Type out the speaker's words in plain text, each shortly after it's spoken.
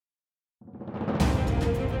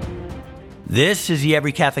This is the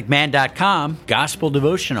EveryCatholicMan.com Gospel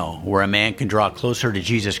Devotional, where a man can draw closer to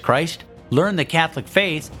Jesus Christ, learn the Catholic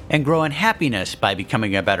faith, and grow in happiness by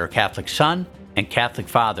becoming a better Catholic son and Catholic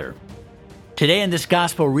father. Today in this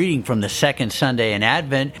Gospel reading from the second Sunday in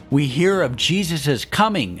Advent, we hear of Jesus'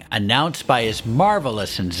 coming, announced by his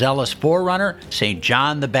marvelous and zealous forerunner, St.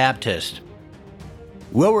 John the Baptist.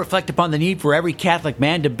 We'll reflect upon the need for every Catholic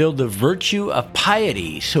man to build the virtue of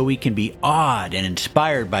piety so we can be awed and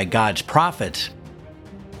inspired by God's prophets.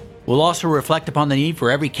 We'll also reflect upon the need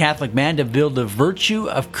for every Catholic man to build the virtue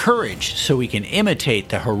of courage so we can imitate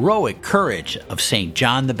the heroic courage of St.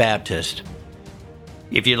 John the Baptist.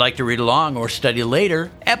 If you'd like to read along or study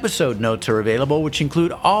later, episode notes are available which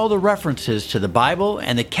include all the references to the Bible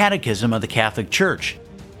and the Catechism of the Catholic Church.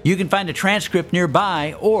 You can find a transcript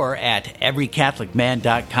nearby or at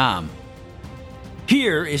everycatholicman.com.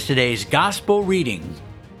 Here is today's Gospel reading.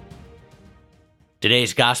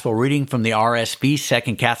 Today's Gospel reading from the RSV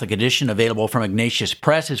Second Catholic Edition, available from Ignatius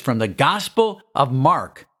Press, is from the Gospel of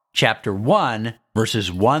Mark, chapter 1,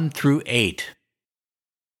 verses 1 through 8.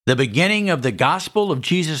 The beginning of the Gospel of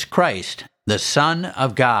Jesus Christ, the Son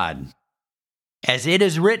of God. As it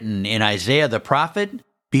is written in Isaiah the prophet,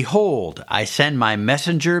 "Behold, I send my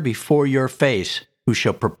messenger before your face, who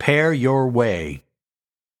shall prepare your way."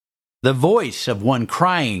 The voice of one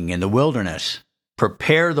crying in the wilderness,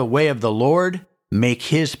 "Prepare the way of the Lord, make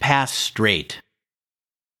his path straight."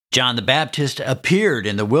 John the Baptist appeared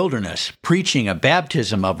in the wilderness, preaching a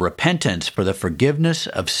baptism of repentance for the forgiveness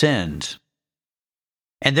of sins.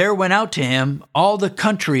 And there went out to him all the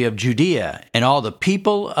country of Judea and all the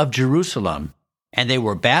people of Jerusalem, and they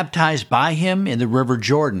were baptized by him in the river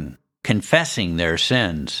Jordan, confessing their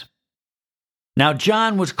sins. Now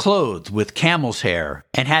John was clothed with camel's hair,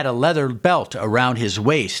 and had a leather belt around his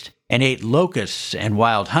waist, and ate locusts and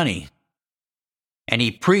wild honey. And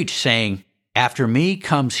he preached, saying, "After me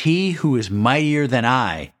comes he who is mightier than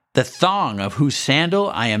I, the thong of whose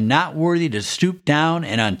sandal I am not worthy to stoop down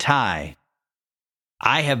and untie.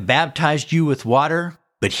 I have baptized you with water,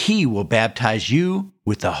 but he will baptize you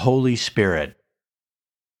with the Holy Spirit."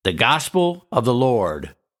 The Gospel of the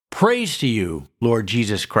Lord. Praise to you, Lord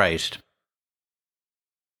Jesus Christ.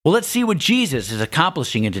 Well, let's see what Jesus is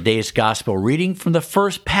accomplishing in today's Gospel reading from the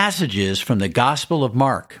first passages from the Gospel of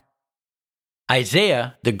Mark.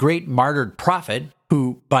 Isaiah, the great martyred prophet,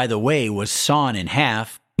 who, by the way, was sawn in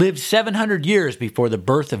half, lived 700 years before the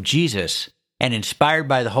birth of Jesus, and inspired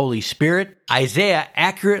by the Holy Spirit, Isaiah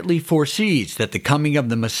accurately foresees that the coming of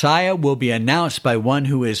the Messiah will be announced by one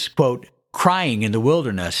who is, quote, crying in the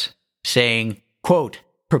wilderness, saying, quote,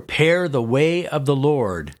 "Prepare the way of the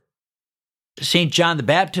Lord." St. John the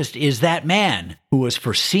Baptist is that man who was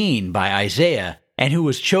foreseen by Isaiah and who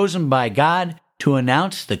was chosen by God to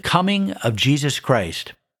announce the coming of Jesus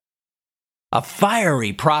Christ. A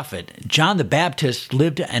fiery prophet, John the Baptist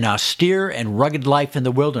lived an austere and rugged life in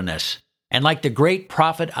the wilderness, and like the great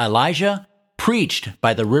prophet Elijah, preached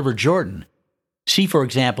by the river Jordan. See, for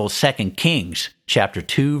example, 2 Kings chapter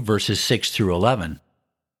 2, verses 6 through 11.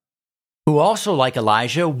 Who also, like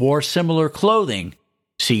Elijah, wore similar clothing.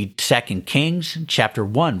 See 2 Kings chapter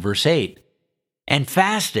 1, verse 8. And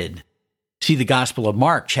fasted. See the Gospel of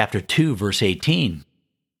Mark chapter 2, verse 18.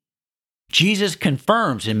 Jesus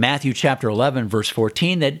confirms in Matthew chapter 11, verse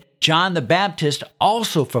 14, that John the Baptist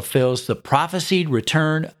also fulfills the prophesied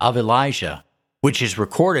return of Elijah, which is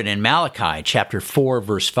recorded in Malachi chapter 4,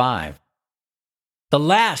 verse 5. The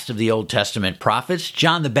last of the Old Testament prophets,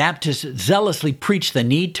 John the Baptist zealously preached the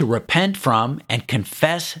need to repent from and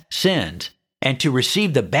confess sins, and to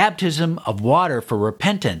receive the baptism of water for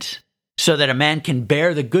repentance, so that a man can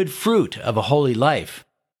bear the good fruit of a holy life.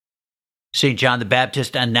 St. John the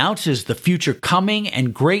Baptist announces the future coming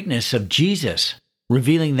and greatness of Jesus,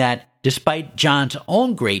 revealing that, despite John's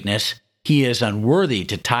own greatness, he is unworthy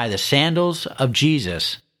to tie the sandals of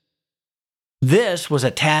Jesus. This was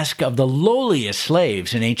a task of the lowliest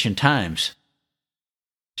slaves in ancient times.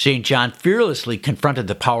 St. John fearlessly confronted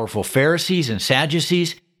the powerful Pharisees and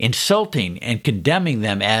Sadducees, insulting and condemning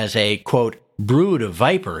them as a, quote, brood of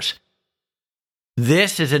vipers.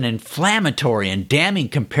 This is an inflammatory and damning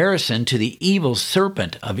comparison to the evil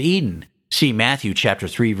serpent of Eden. See Matthew chapter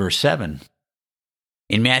 3, verse 7.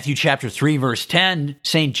 In Matthew chapter 3, verse 10,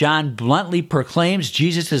 St. John bluntly proclaims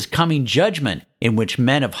Jesus' coming judgment, in which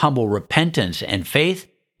men of humble repentance and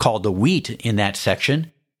faith, called the wheat in that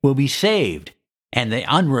section, will be saved, and the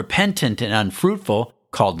unrepentant and unfruitful,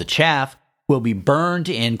 called the chaff, will be burned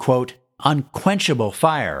in, quote, unquenchable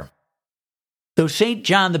fire. Though St.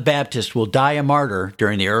 John the Baptist will die a martyr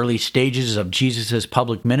during the early stages of Jesus'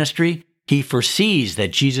 public ministry, he foresees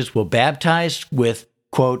that Jesus will baptize with,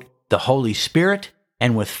 quote, the Holy Spirit,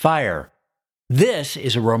 and with fire. This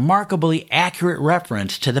is a remarkably accurate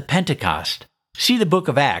reference to the Pentecost. See the book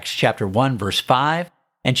of Acts, chapter 1, verse 5,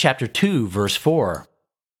 and chapter 2, verse 4.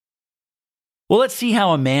 Well, let's see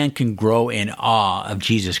how a man can grow in awe of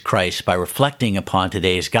Jesus Christ by reflecting upon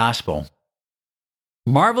today's gospel.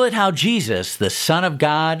 Marvel at how Jesus, the Son of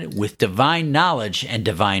God, with divine knowledge and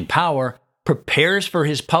divine power, prepares for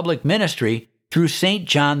his public ministry through St.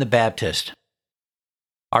 John the Baptist.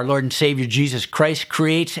 Our Lord and Savior Jesus Christ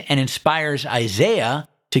creates and inspires Isaiah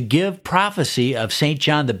to give prophecy of St.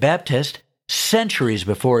 John the Baptist centuries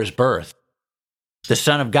before his birth. The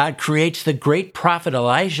Son of God creates the great prophet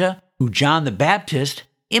Elijah, who John the Baptist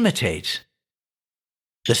imitates.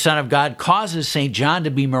 The Son of God causes St. John to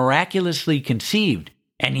be miraculously conceived,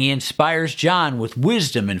 and he inspires John with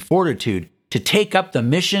wisdom and fortitude to take up the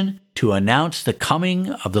mission to announce the coming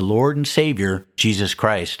of the Lord and Savior, Jesus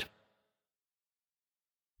Christ.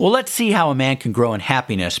 Well, let's see how a man can grow in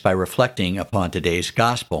happiness by reflecting upon today's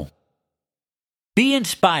gospel. Be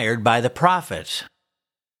inspired by the prophets.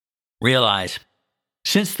 Realize,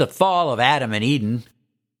 since the fall of Adam and Eden,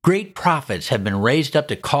 great prophets have been raised up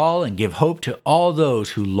to call and give hope to all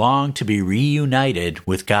those who long to be reunited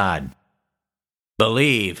with God.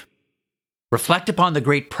 Believe. Reflect upon the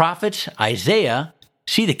great prophets, Isaiah.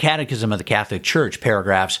 See the Catechism of the Catholic Church,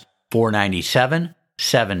 paragraphs 497,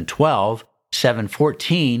 712,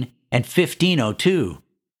 714, and 1502.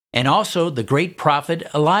 And also the great prophet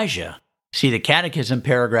Elijah. See the Catechism,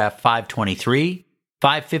 paragraph 523,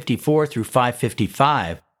 554 through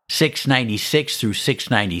 555, 696 through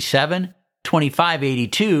 697,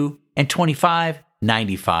 2582, and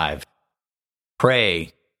 2595.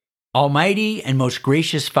 Pray. Almighty and most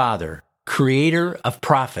gracious Father, Creator of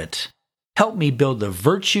prophets, help me build the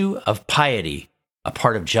virtue of piety, a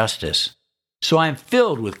part of justice, so I am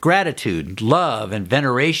filled with gratitude, love, and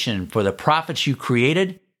veneration for the prophets you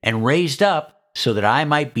created and raised up so that I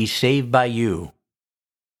might be saved by you.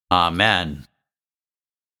 Amen.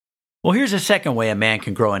 Well, here's a second way a man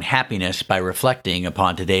can grow in happiness by reflecting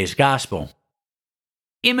upon today's gospel.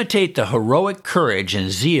 Imitate the heroic courage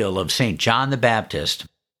and zeal of St. John the Baptist.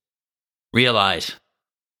 Realize,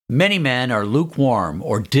 many men are lukewarm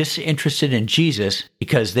or disinterested in Jesus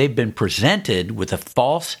because they've been presented with a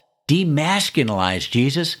false, demasculinized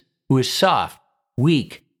Jesus who is soft,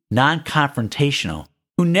 weak, non-confrontational,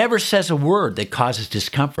 who never says a word that causes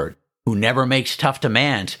discomfort, who never makes tough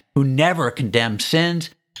demands, who never condemns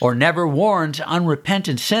sins, or never warns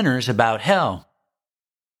unrepentant sinners about hell.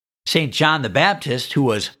 St. John the Baptist, who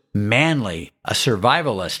was manly, a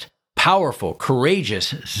survivalist, powerful,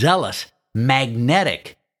 courageous, zealous,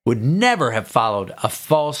 magnetic, would never have followed a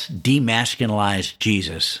false, demasculinized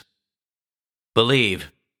Jesus. Believe.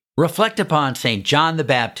 Reflect upon St. John the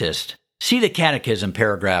Baptist. See the Catechism,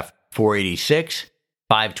 paragraph 486,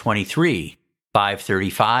 523,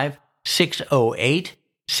 535, 608,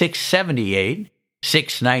 678,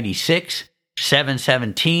 696,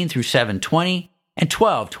 717 through 720, and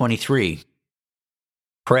 1223.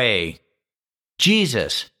 Pray.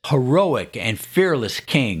 Jesus, heroic and fearless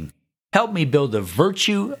King, help me build the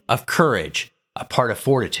virtue of courage, a part of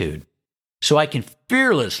fortitude, so I can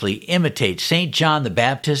fearlessly imitate St. John the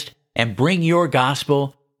Baptist and bring your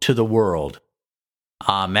gospel to the world.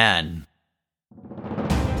 Amen.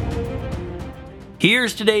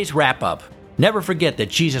 Here's today's wrap-up. Never forget that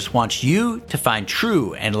Jesus wants you to find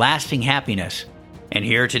true and lasting happiness. And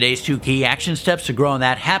here are today's 2 key action steps to grow in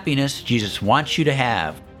that happiness Jesus wants you to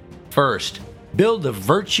have. First, build the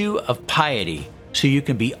virtue of piety so you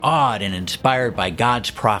can be awed and inspired by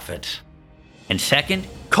God's prophets. And second,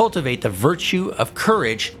 cultivate the virtue of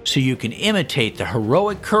courage so you can imitate the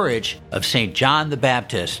heroic courage of St. John the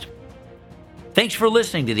Baptist. Thanks for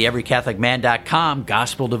listening to the EveryCatholicMan.com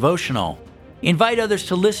Gospel Devotional. Invite others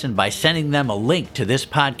to listen by sending them a link to this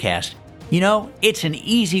podcast. You know, it's an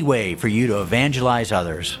easy way for you to evangelize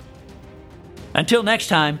others. Until next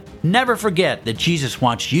time, never forget that Jesus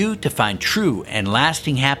wants you to find true and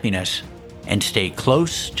lasting happiness and stay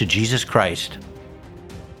close to Jesus Christ.